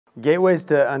Gateways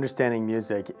to Understanding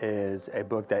Music is a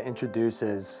book that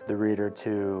introduces the reader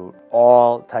to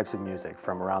all types of music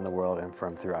from around the world and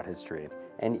from throughout history.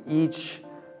 And each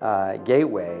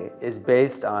gateway is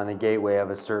based on the gateway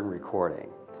of a certain recording.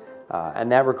 And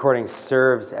that recording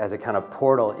serves as a kind of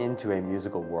portal into a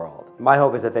musical world. My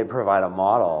hope is that they provide a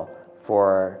model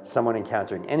for someone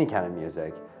encountering any kind of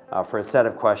music for a set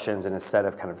of questions and a set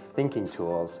of kind of thinking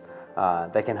tools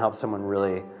that can help someone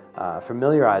really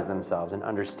familiarize themselves and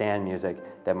understand music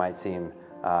that might seem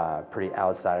pretty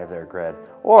outside of their grid,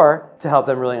 or to help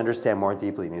them really understand more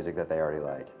deeply music that they already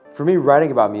like. For me,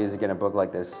 writing about music in a book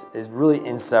like this is really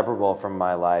inseparable from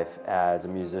my life as a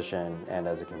musician and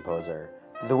as a composer.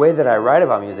 The way that I write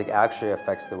about music actually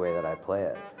affects the way that I play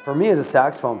it. For me as a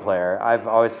saxophone player, I've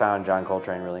always found John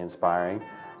Coltrane really inspiring,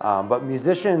 but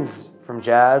musicians from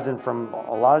jazz and from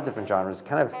a lot of different genres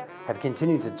kind of have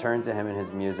continued to turn to him and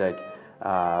his music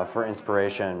for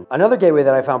inspiration. Another gateway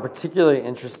that I found particularly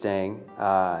interesting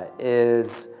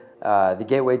is the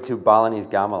gateway to Balinese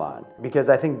gamelan, because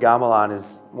I think gamelan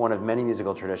is one of many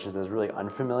musical traditions that is really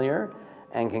unfamiliar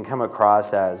and can come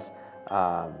across as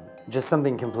just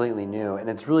something completely new, and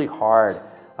it's really hard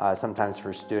sometimes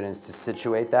for students to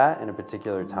situate that in a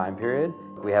particular time period.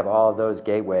 We have all of those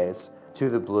gateways to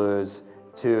the blues,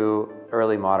 to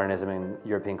early modernism and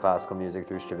European classical music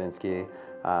through Stravinsky,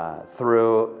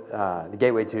 through the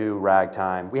gateway to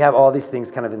ragtime. We have all these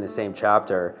things kind of in the same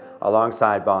chapter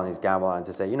alongside Balinese gamelan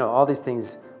to say, you know, all these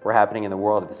things were happening in the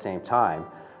world at the same time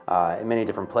in many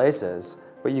different places,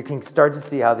 but you can start to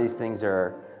see how these things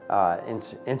are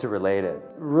interrelated.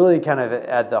 Really kind of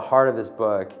at the heart of this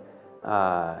book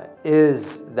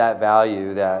is that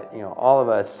value that, you know, all of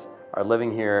us are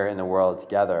living here in the world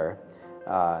together.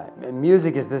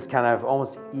 Music is this kind of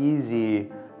almost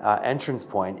easy entrance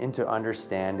point into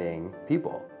understanding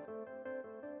people.